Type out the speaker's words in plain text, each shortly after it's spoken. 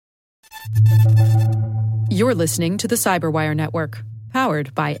You're listening to the Cyberwire Network,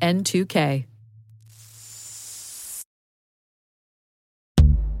 powered by N2K.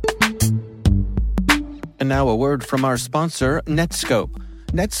 And now a word from our sponsor, Netskope.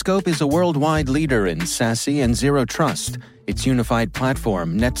 Netskope is a worldwide leader in SASE and Zero Trust. Its unified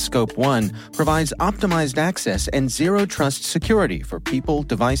platform, Netskope One, provides optimized access and Zero Trust security for people,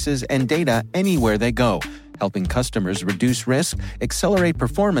 devices, and data anywhere they go, helping customers reduce risk, accelerate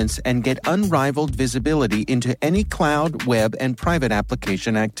performance, and get unrivaled visibility into any cloud, web, and private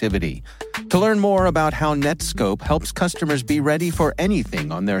application activity. To learn more about how Netskope helps customers be ready for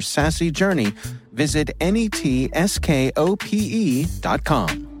anything on their SASE journey, visit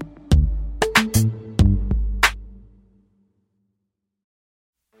netskope.com.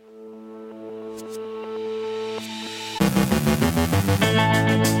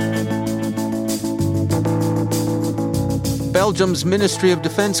 Belgium's Ministry of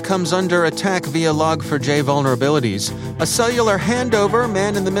Defense comes under attack via Log4j vulnerabilities. A cellular handover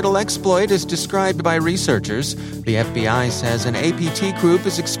man-in-the-middle exploit is described by researchers. The FBI says an APT group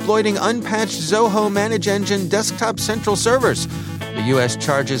is exploiting unpatched Zoho Manage Engine desktop central servers. The U.S.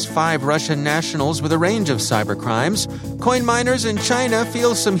 charges 5 Russian nationals with a range of cybercrimes. Coin miners in China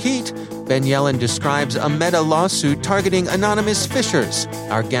feel some heat. Ben Yellen describes a meta lawsuit targeting anonymous phishers.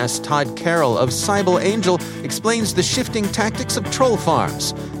 Our guest Todd Carroll of Cybele Angel explains the shifting tactics of troll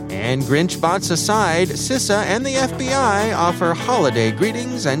farms. And Grinch bots aside, CISA and the FBI offer holiday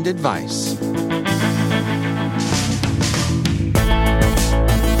greetings and advice.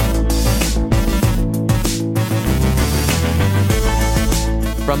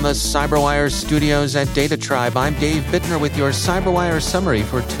 From the Cyberwire studios at Data Tribe, I'm Dave Bittner with your Cyberwire summary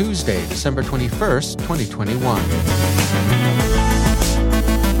for Tuesday, December 21st, 2021.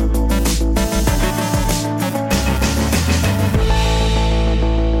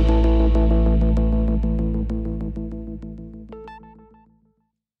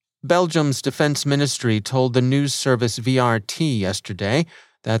 Belgium's defense ministry told the news service VRT yesterday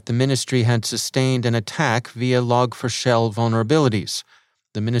that the ministry had sustained an attack via Log4shell vulnerabilities.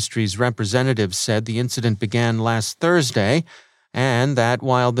 The ministry's representative said the incident began last Thursday and that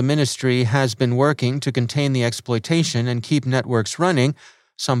while the ministry has been working to contain the exploitation and keep networks running,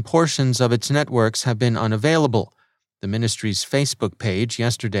 some portions of its networks have been unavailable. The ministry's Facebook page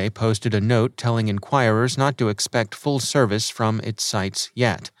yesterday posted a note telling inquirers not to expect full service from its sites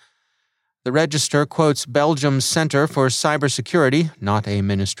yet. The Register quotes Belgium's Center for Cybersecurity, not a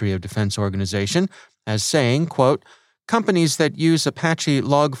Ministry of Defense organization, as saying, quote, "Companies that use Apache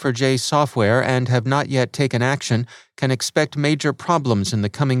Log4j software and have not yet taken action can expect major problems in the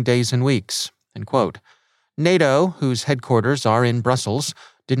coming days and weeks." End quote. NATO, whose headquarters are in Brussels,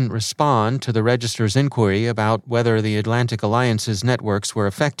 didn't respond to the Register's inquiry about whether the Atlantic Alliance's networks were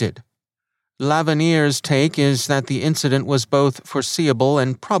affected. L'Avenir's take is that the incident was both foreseeable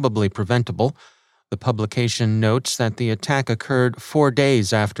and probably preventable. The publication notes that the attack occurred 4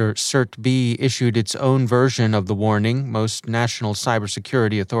 days after CERT-B issued its own version of the warning most national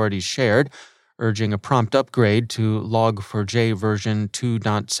cybersecurity authorities shared, urging a prompt upgrade to Log4j version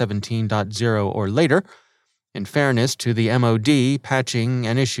 2.17.0 or later. In fairness to the MoD, patching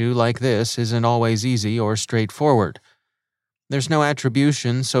an issue like this isn't always easy or straightforward. There's no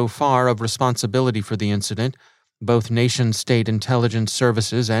attribution so far of responsibility for the incident. Both nation-state intelligence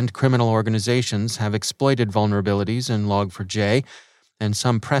services and criminal organizations have exploited vulnerabilities in Log4j, and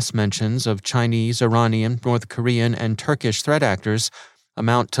some press mentions of Chinese, Iranian, North Korean, and Turkish threat actors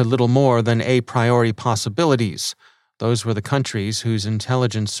amount to little more than a priori possibilities. Those were the countries whose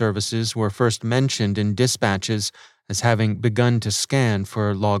intelligence services were first mentioned in dispatches as having begun to scan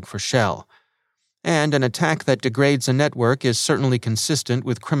for Log4shell. And an attack that degrades a network is certainly consistent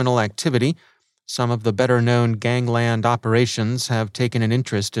with criminal activity. Some of the better-known gangland operations have taken an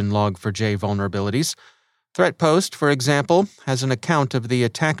interest in Log4j vulnerabilities. Threatpost, for example, has an account of the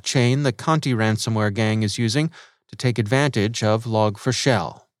attack chain the Conti ransomware gang is using to take advantage of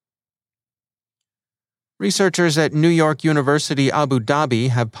Log4shell. Researchers at New York University Abu Dhabi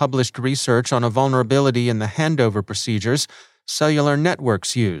have published research on a vulnerability in the handover procedures cellular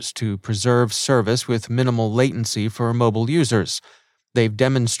networks use to preserve service with minimal latency for mobile users. They've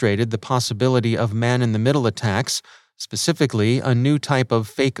demonstrated the possibility of man-in-the-middle attacks, specifically a new type of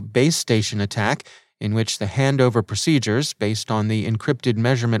fake base station attack in which the handover procedures, based on the encrypted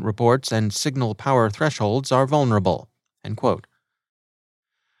measurement reports and signal power thresholds, are vulnerable. End quote.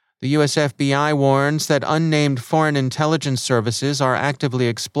 The U.S. FBI warns that unnamed foreign intelligence services are actively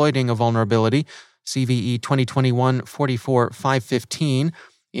exploiting a vulnerability, CVE 2021-44-515,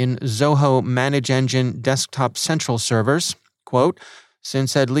 in Zoho Manage Engine desktop central servers. Quote,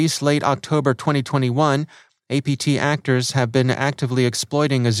 Since at least late October 2021, APT actors have been actively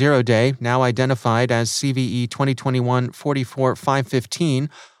exploiting a zero-day, now identified as CVE 2021-44515,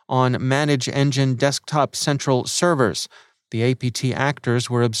 on Manage Engine desktop central servers. The APT actors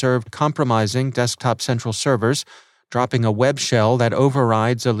were observed compromising desktop central servers, dropping a web shell that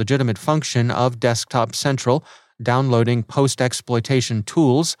overrides a legitimate function of desktop central, downloading post-exploitation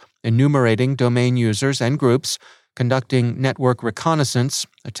tools, enumerating domain users and groups, conducting network reconnaissance,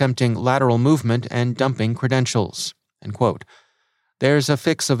 attempting lateral movement, and dumping credentials." End quote. There's a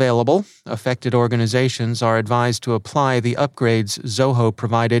fix available. Affected organizations are advised to apply the upgrades Zoho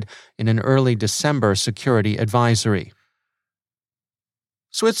provided in an early December security advisory.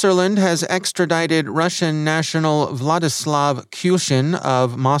 Switzerland has extradited Russian national Vladislav Kushin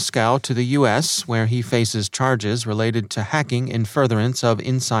of Moscow to the U.S., where he faces charges related to hacking in furtherance of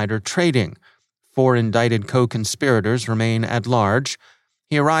insider trading. 4 indicted co-conspirators remain at large.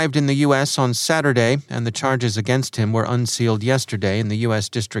 He arrived in the U.S. on Saturday, and the charges against him were unsealed yesterday in the U.S.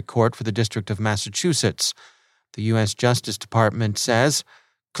 District Court for the District of Massachusetts. The U.S. Justice Department says,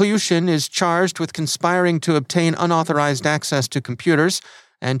 Klyushin is charged with conspiring to obtain unauthorized access to computers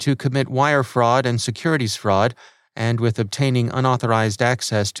and to commit wire fraud and securities fraud, and with obtaining unauthorized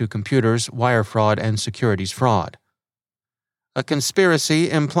access to computers, wire fraud, and securities fraud. A conspiracy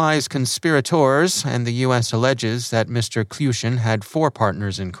implies conspirators, and the U.S. alleges that Mr. Klyushin had 4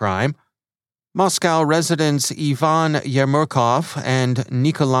 partners in crime. Moscow residents Ivan Yermurkov and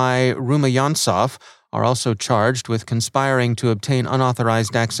Nikolai Rumayantsov are also charged with conspiring to obtain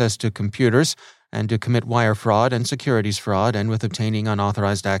unauthorized access to computers and to commit wire fraud and securities fraud, and with obtaining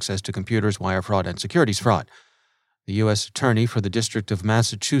unauthorized access to computers, wire fraud, and securities fraud. The U.S. Attorney for the District of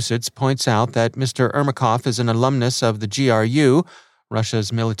Massachusetts points out that Mr. Yermurkov is an alumnus of the GRU,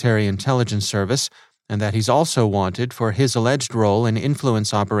 Russia's military intelligence service, and that he's also wanted for his alleged role in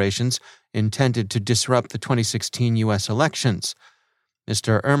influence operations intended to disrupt the 2016 U.S. elections.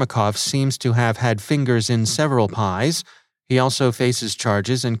 Mr. Yermurkov seems to have had fingers in several pies. He also faces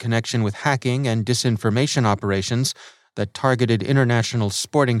charges in connection with hacking and disinformation operations that targeted international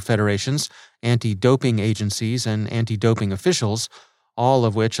sporting federations, anti-doping agencies, and anti-doping officials, all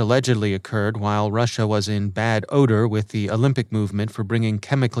of which allegedly occurred while Russia was in bad odor with the Olympic movement for bringing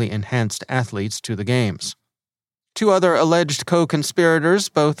chemically enhanced athletes to the Games. 2 other alleged co-conspirators,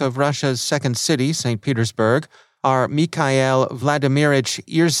 both of Russia's second city, St. Petersburg, are Mikhail Vladimirovich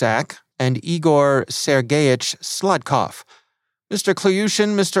Irzak and Igor Sergeyevich Sladkov. Mr.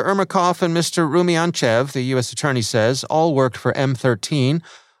 Klyushin, Mr. Yermurkov, and Mr. Rumyanchev, the U.S. Attorney says, all worked for M13,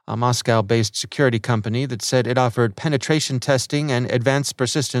 a Moscow-based security company that said it offered penetration testing and advanced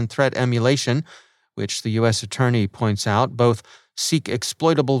persistent threat emulation, which the U.S. Attorney points out both seek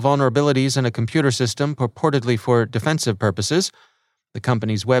exploitable vulnerabilities in a computer system purportedly for defensive purposes. The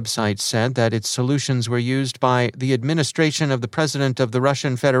company's website said that its solutions were used by the administration of the President of the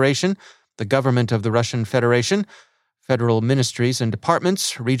Russian Federation, the government of the Russian Federation, federal ministries and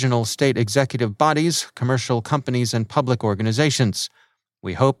departments, regional state executive bodies, commercial companies, and public organizations.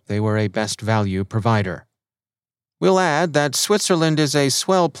 We hope they were a best value provider. We'll add that Switzerland is a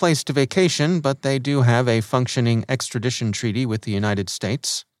swell place to vacation, but they do have a functioning extradition treaty with the United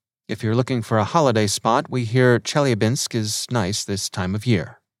States. If you're looking for a holiday spot, we hear Chelyabinsk is nice this time of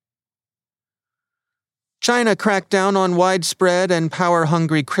year. China cracked down on widespread and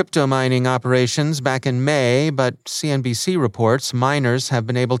power-hungry crypto mining operations back in May, but CNBC reports miners have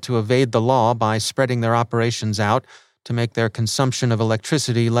been able to evade the law by spreading their operations out to make their consumption of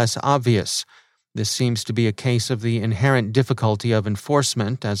electricity less obvious. This seems to be a case of the inherent difficulty of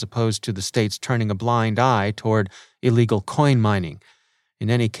enforcement as opposed to the states turning a blind eye toward illegal coin mining.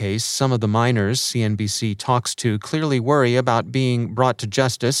 In any case, some of the miners CNBC talks to clearly worry about being brought to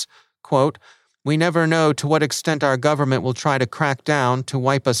justice. Quote, "We never know to what extent our government will try to crack down to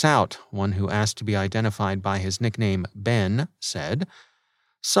wipe us out," one who asked to be identified by his nickname Ben said.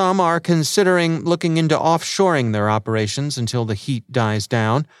 Some are considering looking into offshoring their operations until the heat dies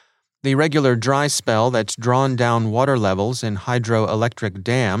down. The regular dry spell that's drawn down water levels in hydroelectric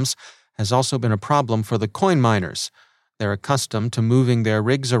dams has also been a problem for the coin miners. They're accustomed to moving their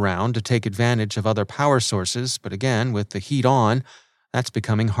rigs around to take advantage of other power sources, but again, with the heat on, that's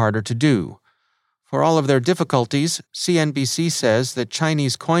becoming harder to do. For all of their difficulties, CNBC says that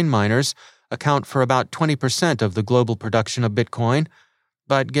Chinese coin miners account for about 20% of the global production of Bitcoin,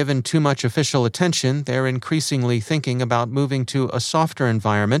 but given too much official attention, they're increasingly thinking about moving to a softer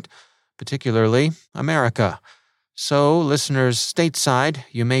environment, particularly America. So, listeners stateside,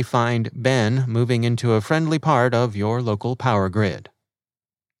 you may find Ben moving into a friendly part of your local power grid.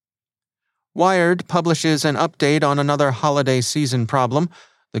 Wired publishes an update on another holiday season problem,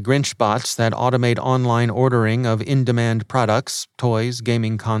 the Grinch bots that automate online ordering of in-demand products, toys,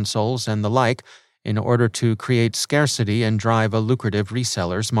 gaming consoles, and the like, in order to create scarcity and drive a lucrative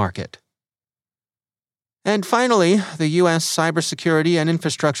resellers market. And finally, the U.S. Cybersecurity and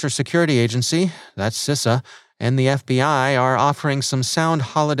Infrastructure Security Agency, that's CISA, and the FBI are offering some sound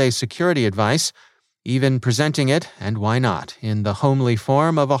holiday security advice, even presenting it, and why not, in the homely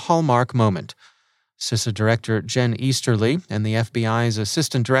form of a hallmark moment. CISA Director Jen Easterly and the FBI's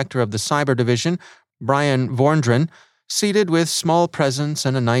Assistant Director of the Cyber Division, Brian Vorndran, seated with small presents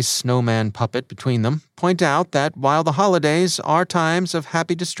and a nice snowman puppet between them, point out that while the holidays are times of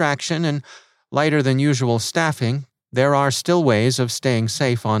happy distraction and lighter than usual staffing, there are still ways of staying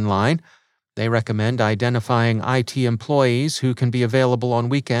safe online. They recommend identifying IT employees who can be available on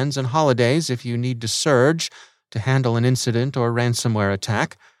weekends and holidays if you need to surge to handle an incident or ransomware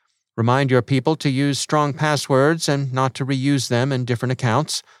attack. Remind your people to use strong passwords and not to reuse them in different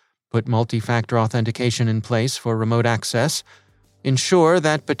accounts. Put multi-factor authentication in place for remote access. Ensure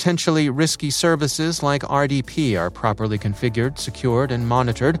that potentially risky services like RDP are properly configured, secured, and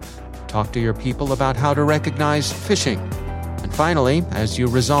monitored. Talk to your people about how to recognize phishing. And finally, as you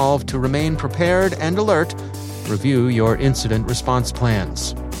resolve to remain prepared and alert, review your incident response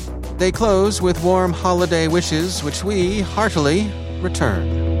plans. They close with warm holiday wishes, which we heartily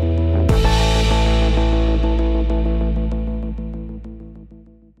return.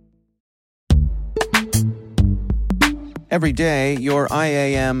 Every day, your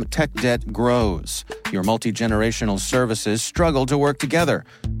IAM tech debt grows. Your multi-generational services struggle to work together.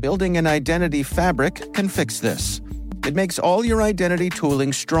 Building an identity fabric can fix this. It makes all your identity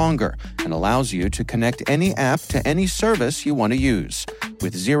tooling stronger and allows you to connect any app to any service you want to use,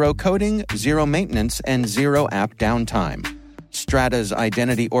 with zero coding, zero maintenance, and zero app downtime. Strata's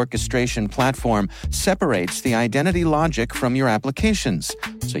identity orchestration platform separates the identity logic from your applications,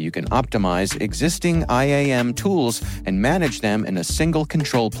 so you can optimize existing IAM tools and manage them in a single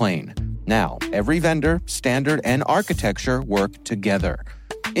control plane. Now, every vendor, standard, and architecture work together.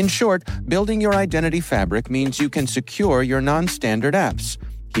 In short, building your identity fabric means you can secure your non-standard apps,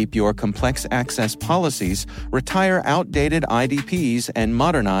 keep your complex access policies, retire outdated IDPs, and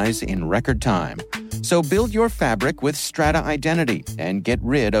modernize in record time. So build your fabric with Strata Identity and get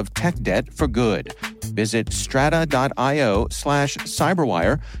rid of tech debt for good. Visit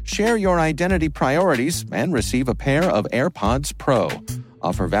strata.io/cyberwire, share your identity priorities, and receive a pair of AirPods Pro.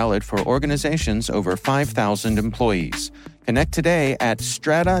 Offer valid for organizations over 5,000 employees. Connect today at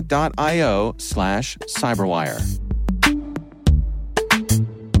strata.io/cyberwire.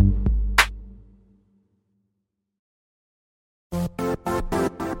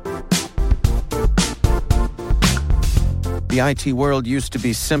 The IT world used to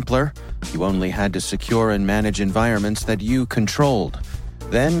be simpler. You only had to secure and manage environments that you controlled.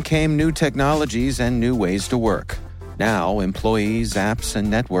 Then came new technologies and new ways to work. Now, employees, apps, and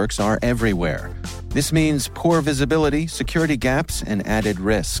networks are everywhere. This means poor visibility, security gaps, and added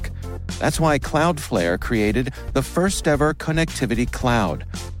risk. That's why Cloudflare created the first-ever connectivity cloud.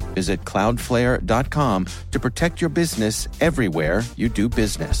 Visit cloudflare.com to protect your business everywhere you do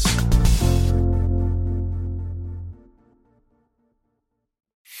business.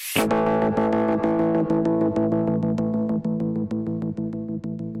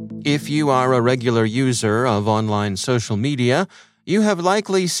 If you are a regular user of online social media, you have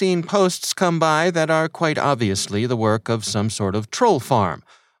likely seen posts come by that are quite obviously the work of some sort of troll farm,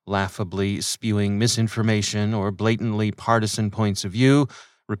 laughably spewing misinformation or blatantly partisan points of view,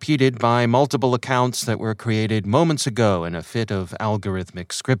 repeated by multiple accounts that were created moments ago in a fit of algorithmic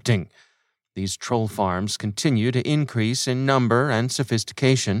scripting. These troll farms continue to increase in number and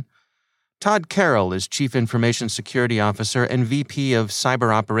sophistication. Todd Carroll is Chief Information Security Officer and VP of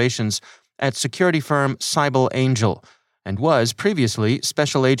Cyber Operations at security firm Cybele Angel, and was previously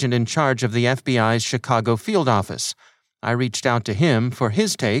Special Agent in charge of the FBI's Chicago field office. I reached out to him for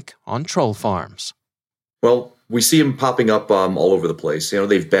his take on troll farms. Well, we see them popping up all over the place.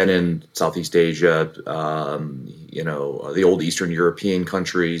 They've been in Southeast Asia, the old Eastern European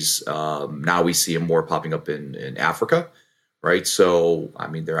countries. Now we see them more popping up in Africa. Right. So, I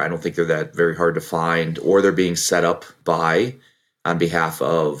don't think they're that very hard to find, or they're being set up on behalf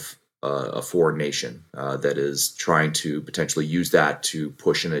of a foreign nation that is trying to potentially use that to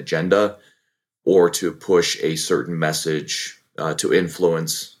push an agenda or to push a certain message to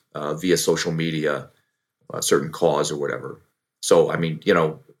influence via social media a certain cause or whatever. So,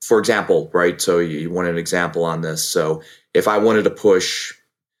 for example, right. So you want an example on this. So if I wanted to push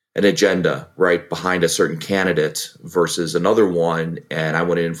an agenda, right, behind a certain candidate versus another one, and I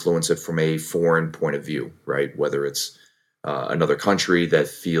want to influence it from a foreign point of view, right? Whether it's another country that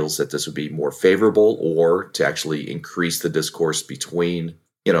feels that this would be more favorable, or to actually increase the discourse between,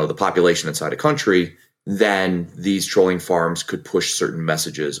 the population inside a country, then these trolling farms could push certain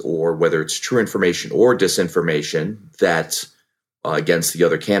messages, or whether it's true information or disinformation that against the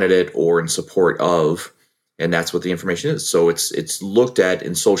other candidate or in support of. And that's what the information is. So it's looked at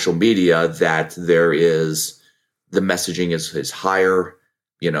in social media that there is the messaging is higher,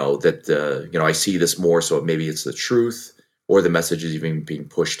 that I see this more, so maybe it's the truth, or the message is even being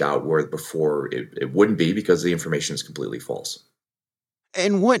pushed out where before it wouldn't be because the information is completely false.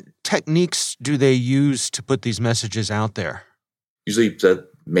 And what techniques do they use to put these messages out there? Usually the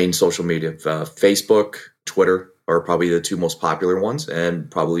main social media, Facebook, Twitter are probably the two most popular ones, and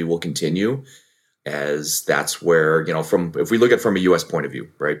probably will continue, as that's where, if we look at it from a U.S. point of view,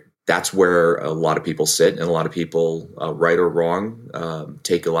 right, that's where a lot of people sit, and a lot of people, right or wrong,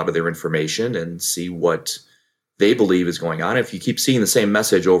 take a lot of their information and see what they believe is going on. If you keep seeing the same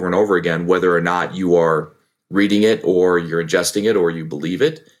message over and over again, whether or not you are reading it or you're ingesting it or you believe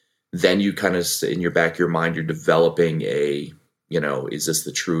it, then you kind of, in your back of your mind, you're developing is this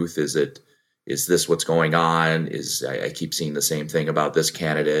the truth? Is this what's going on? I keep seeing the same thing about this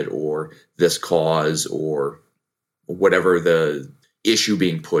candidate or this cause or whatever the issue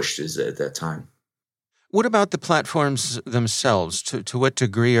being pushed is at that time. What about the platforms themselves? To what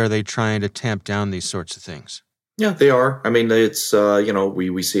degree are they trying to tamp down these sorts of things? Yeah, they are. I mean, it's,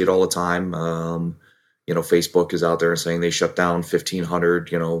 we see it all the time. Facebook is out there saying they shut down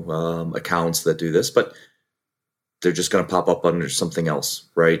 1,500, accounts that do this, but they're just going to pop up under something else,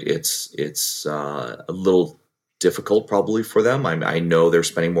 right? It's a little difficult probably for them. I know they're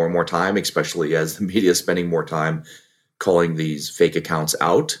spending more and more time, especially as the media is spending more time calling these fake accounts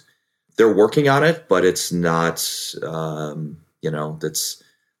out. They're working on it, but it's not, listen,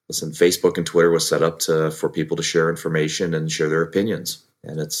 Facebook and Twitter was set up for people to share information and share their opinions.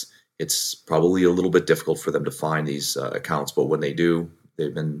 And it's probably a little bit difficult for them to find these accounts, but when they do,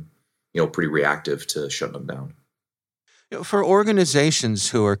 they've been, pretty reactive to shutting them down. For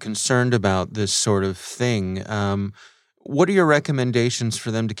organizations who are concerned about this sort of thing, what are your recommendations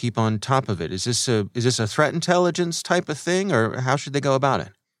for them to keep on top of it? Is this a threat intelligence type of thing, or how should they go about it?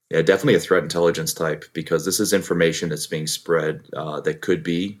 Yeah, definitely a threat intelligence type, because this is information that's being spread that could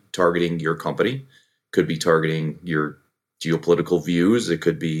be targeting your company, could be targeting your geopolitical views. It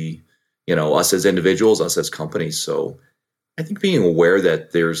could be, us as individuals, us as companies. So I think being aware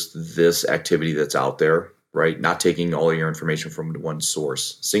that there's this activity that's out there, right? Not taking all your information from one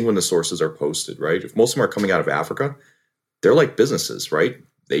source, seeing when the sources are posted, right? If most of them are coming out of Africa, they're like businesses, right?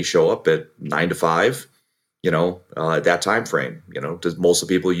 They show up at 9 to 5, at that time frame. Does most of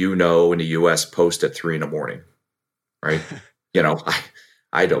the people in the U.S. post at 3 a.m, right?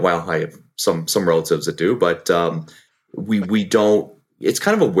 I don't. Well, I have some relatives that do, but we don't. It's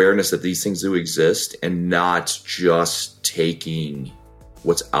kind of awareness that these things do exist, and not just taking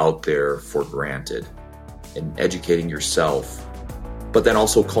what's out there for granted, and educating yourself, but then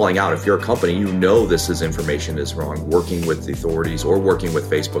also calling out if you're a company, this information is wrong, working with the authorities or working with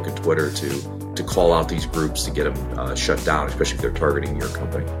Facebook and Twitter to call out these groups to get them shut down, especially if they're targeting your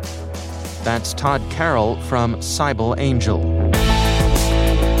company. That's Todd Carroll from Cybel Angel.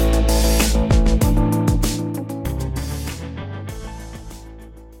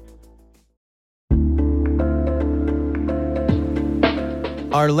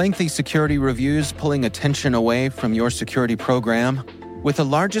 Are lengthy security reviews pulling attention away from your security program? With the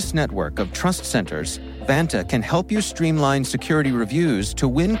largest network of trust centers, Vanta can help you streamline security reviews to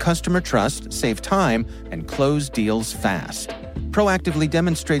win customer trust, save time, and close deals fast. Proactively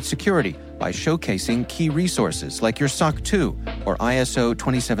demonstrate security by showcasing key resources like your SOC 2 or ISO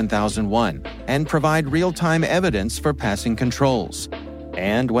 27001, and provide real-time evidence for passing controls.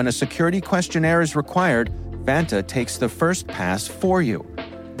 And when a security questionnaire is required, Vanta takes the first pass for you.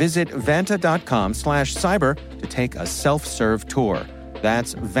 Visit vanta.com/cyber to take a self-serve tour.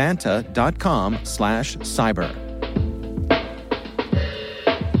 That's vanta.com/cyber.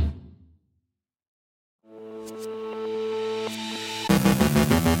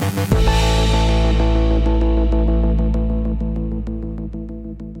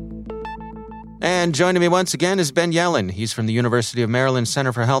 And joining me once again is Ben Yellen. He's from the University of Maryland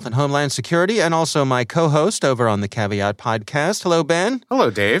Center for Health and Homeland Security, and also my co-host over on the Caveat podcast. Hello, Ben.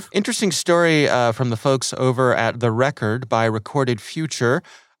 Hello, Dave. Interesting story from the folks over at The Record by Recorded Future.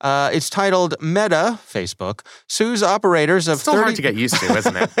 It's titled Meta, Facebook, sues operators of Still hard to get used to,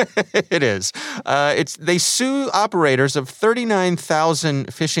 isn't it? It is. They sue operators of 39,000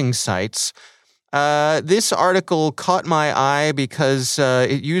 phishing sites. This article caught my eye because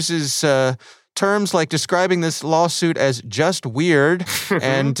it uses terms like describing this lawsuit as just weird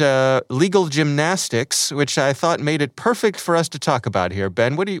and legal gymnastics, which I thought made it perfect for us to talk about here.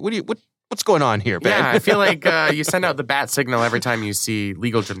 Ben, what's going on here, Ben? Yeah, I feel like you send out the bat signal every time you see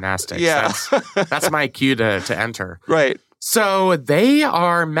legal gymnastics. Yeah. That's my cue to enter. Right. So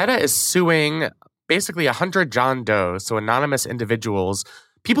Meta is suing basically 100 John Does, so anonymous individuals,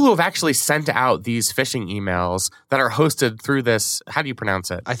 people who have actually sent out these phishing emails that are hosted through this, how do you pronounce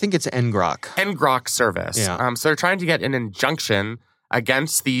it? I think it's ngrok. ngrok service. Yeah. So they're trying to get an injunction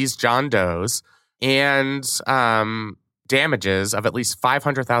against these John Does and damages of at least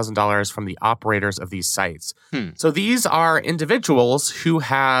 $500,000 from the operators of these sites. So these are individuals who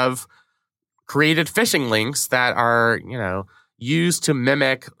have created phishing links that are, used to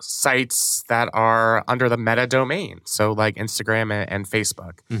mimic sites that are under the Meta domain. So like Instagram and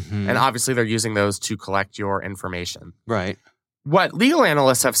Facebook. Mm-hmm. And obviously they're using those to collect your information. Right. What legal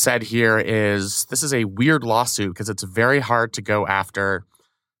analysts have said here is this is a weird lawsuit because it's very hard to go after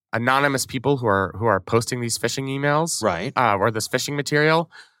anonymous people who are posting these phishing emails, right, or this phishing material.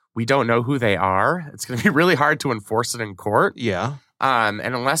 We don't know who they are. It's going to be really hard to enforce it in court. Yeah. And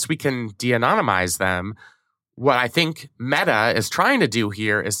unless we can de-anonymize them, what I think Meta is trying to do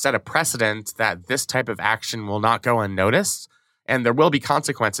here is set a precedent that this type of action will not go unnoticed, and there will be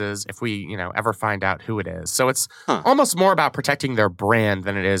consequences if we, ever find out who it is. So it's almost more about protecting their brand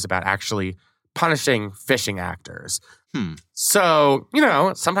than it is about actually punishing phishing actors. So,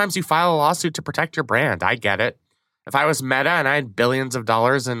 sometimes you file a lawsuit to protect your brand. I get it. If I was Meta and I had billions of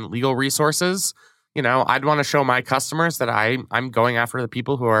dollars in legal resources, I'd want to show my customers that I'm going after the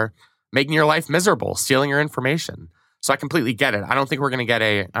people who are making your life miserable, stealing your information. So I completely get it. I don't think we're going to get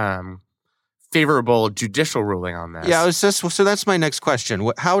a favorable judicial ruling on this. Yeah, so that's my next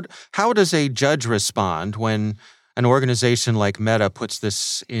question. How does a judge respond when an organization like Meta puts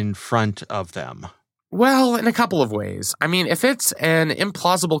this in front of them? Well, in a couple of ways. I mean, if it's an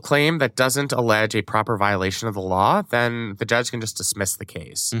implausible claim that doesn't allege a proper violation of the law, then the judge can just dismiss the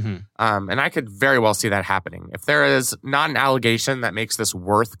case. Mm-hmm. And I could very well see that happening. If there is not an allegation that makes this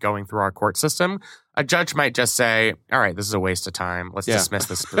worth going through our court system, a judge might just say, all right, this is a waste of time. Let's dismiss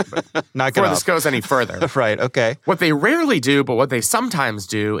this before this goes any further. Right, okay. What they rarely do, but what they sometimes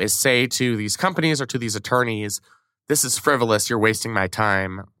do is say to these companies or to these attorneys, this is frivolous. You're wasting my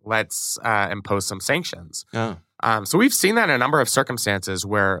time. Let's impose some sanctions. Oh. So we've seen that in a number of circumstances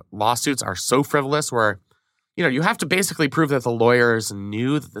where lawsuits are so frivolous where, you have to basically prove that the lawyers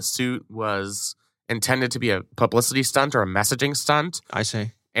knew that the suit was intended to be a publicity stunt or a messaging stunt. I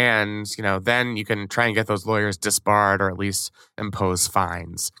see. And, then you can try and get those lawyers disbarred or at least impose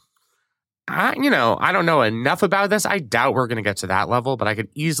fines. I don't know enough about this. I doubt we're going to get to that level, but I could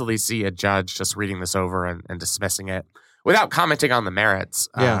easily see a judge just reading this over and dismissing it without commenting on the merits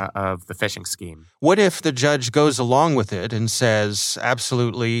of the phishing scheme. What if the judge goes along with it and says,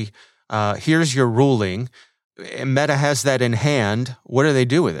 absolutely, here's your ruling. Meta has that in hand. What do they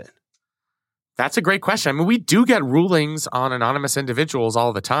do with it? That's a great question. I mean, we do get rulings on anonymous individuals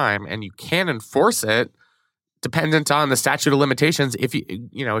all the time, and you can enforce it dependent on the statute of limitations if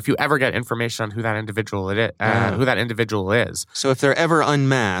you ever get information on who that individual is. So if they're ever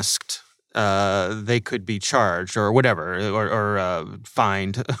unmasked, they could be charged or whatever or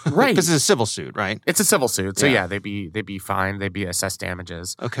fined. Right. Because it's a civil suit, right? It's a civil suit. So they'd be fined, they'd be assessed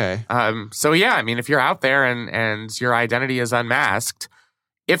damages. Okay. So I mean, if you're out there and your identity is unmasked,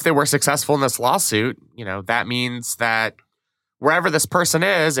 if they were successful in this lawsuit, that means that wherever this person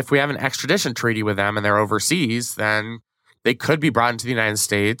is, if we have an extradition treaty with them and they're overseas, then they could be brought into the United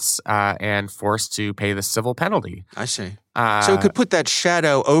States and forced to pay the civil penalty. I see. So it could put that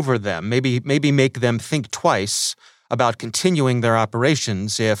shadow over them, maybe make them think twice about continuing their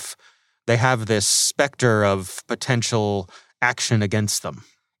operations if they have this specter of potential action against them.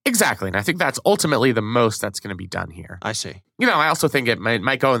 Exactly. And I think that's ultimately the most that's going to be done here. I see. I also think it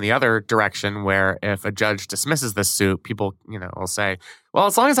might go in the other direction where if a judge dismisses this suit, people, will say, well,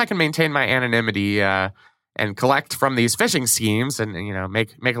 as long as I can maintain my anonymity and collect from these phishing schemes and,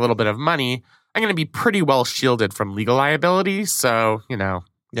 make a little bit of money, I'm going to be pretty well shielded from legal liability. So,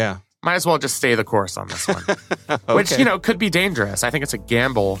 yeah, might as well just stay the course on this one, okay. Which, could be dangerous. I think it's a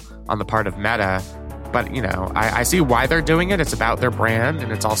gamble on the part of Meta. But, I see why they're doing it. It's about their brand,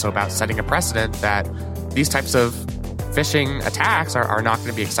 and it's also about setting a precedent that these types of phishing attacks are not going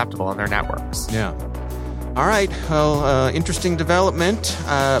to be acceptable in their networks. Yeah. All right. Well, interesting development.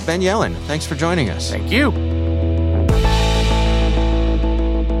 Ben Yellen, thanks for joining us. Thank you.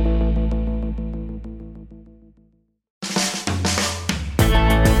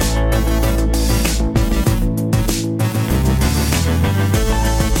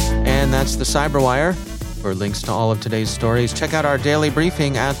 And that's the Cyberwire. For links to all of today's stories, check out our daily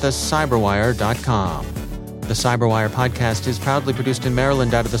briefing at thecyberwire.com. The Cyberwire podcast is proudly produced in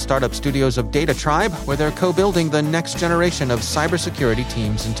Maryland out of the startup studios of Data Tribe, where they're co-building the next generation of cybersecurity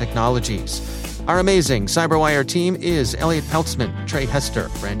teams and technologies. Our amazing Cyberwire team is Elliot Peltzman, Trey Hester,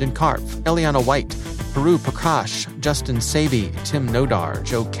 Brandon Karpf, Eliana White, Peru Prakash, Justin Savy, Tim Nodar,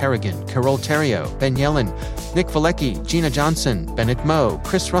 Joe Kerrigan, Carol Terrio, Ben Yellen, Nick Valecki, Gina Johnson, Bennett Moe,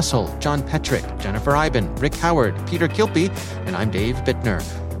 Chris Russell, John Petrick, Jennifer Iben, Rick Howard, Peter Kilpie, and I'm Dave Bittner.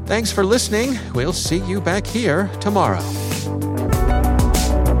 Thanks for listening. We'll see you back here tomorrow.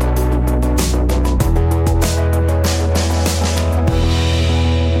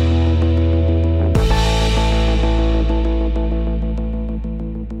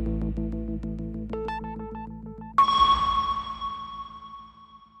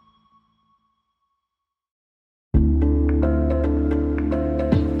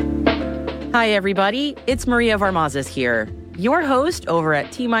 Hi, everybody. It's Maria Varmazes here, your host over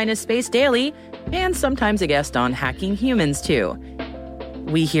at T-Space Daily, and sometimes a guest on Hacking Humans, too.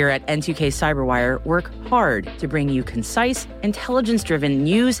 We here at N2K Cyberwire work hard to bring you concise, intelligence-driven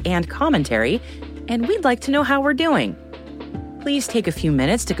news and commentary, and we'd like to know how we're doing. Please take a few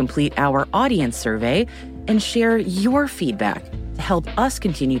minutes to complete our audience survey and share your feedback to help us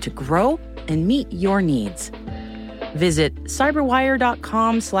continue to grow and meet your needs. Visit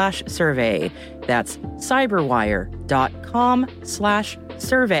cyberwire.com/survey. That's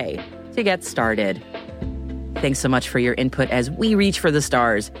cyberwire.com/survey to get started. Thanks so much for your input as we reach for the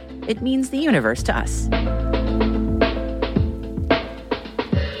stars. It means the universe to us.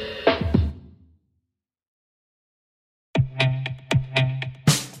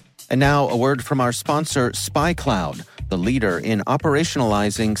 And now a word from our sponsor, SpyCloud, the leader in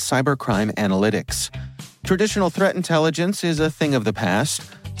operationalizing cybercrime analytics. Traditional threat intelligence is a thing of the past.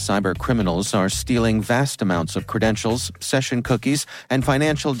 Cyber criminals are stealing vast amounts of credentials, session cookies, and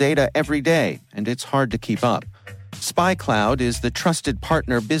financial data every day, and it's hard to keep up. SpyCloud is the trusted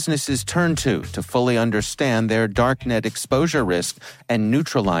partner businesses turn to fully understand their darknet exposure risk and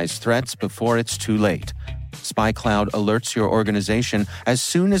neutralize threats before it's too late. SpyCloud alerts your organization as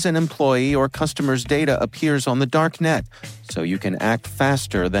soon as an employee or customer's data appears on the darknet, so you can act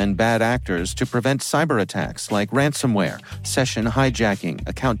faster than bad actors to prevent cyber attacks like ransomware, session hijacking,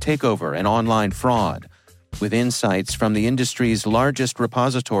 account takeover, and online fraud. With insights from the industry's largest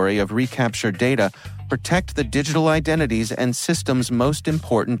repository of recaptured data, protect the digital identities and systems most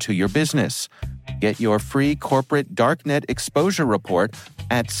important to your business. Get your free corporate darknet exposure report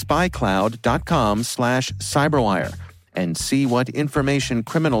at spycloud.com/cyberwire and see what information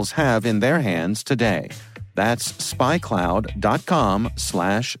criminals have in their hands today. That's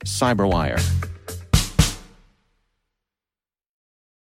spycloud.com/cyberwire.